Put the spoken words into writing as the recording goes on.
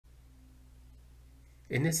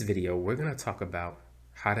In this video, we're going to talk about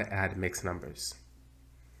how to add mixed numbers.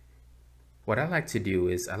 What I like to do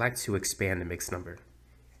is I like to expand the mixed number.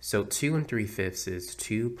 So 2 3/5 is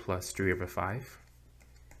 2 plus 3 over 5.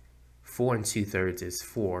 4 2/3 is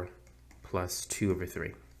 4 plus 2 over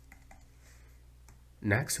 3.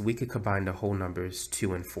 Next, we could combine the whole numbers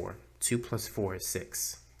 2 and 4. 2 plus 4 is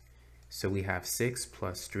 6. So we have 6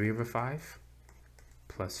 plus 3 over 5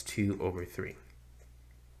 plus 2 over 3.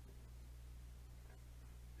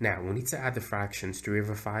 Now, we need to add the fractions 3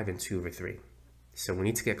 over 5 and 2 over 3. So we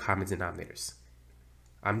need to get common denominators.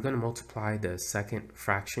 I'm going to multiply the second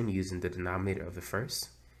fraction using the denominator of the first,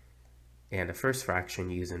 and the first fraction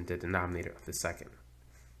using the denominator of the second.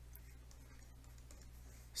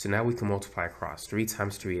 So now we can multiply across. 3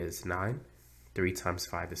 times 3 is 9, 3 times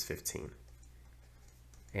 5 is 15.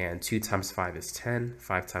 And 2 times 5 is 10,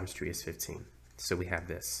 5 times 3 is 15. So we have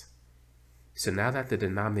this. So now that the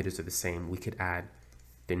denominators are the same, we could add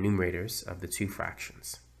the numerators of the two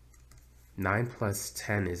fractions. 9 plus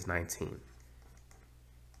 10 is 19.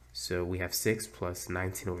 So we have 6 plus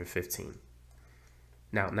 19 over 15.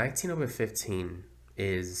 Now 19 over 15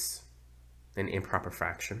 is an improper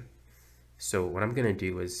fraction. So what I'm going to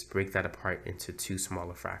do is break that apart into two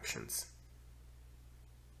smaller fractions.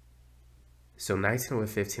 So 19 over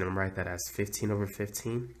 15, I'm going to write that as 15 over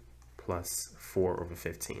 15 plus 4 over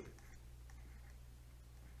 15.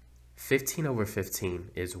 15 over 15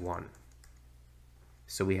 is 1.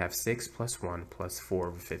 So we have 6 plus 1 plus 4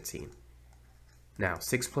 over 15. Now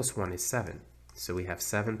 6 plus 1 is 7. So we have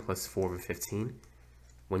 7 plus 4 over 15.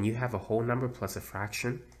 When you have a whole number plus a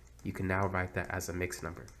fraction, you can now write that as a mixed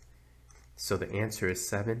number. So the answer is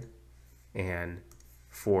 7 and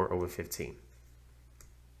 4 over 15.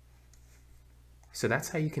 So that's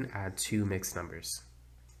how you can add two mixed numbers.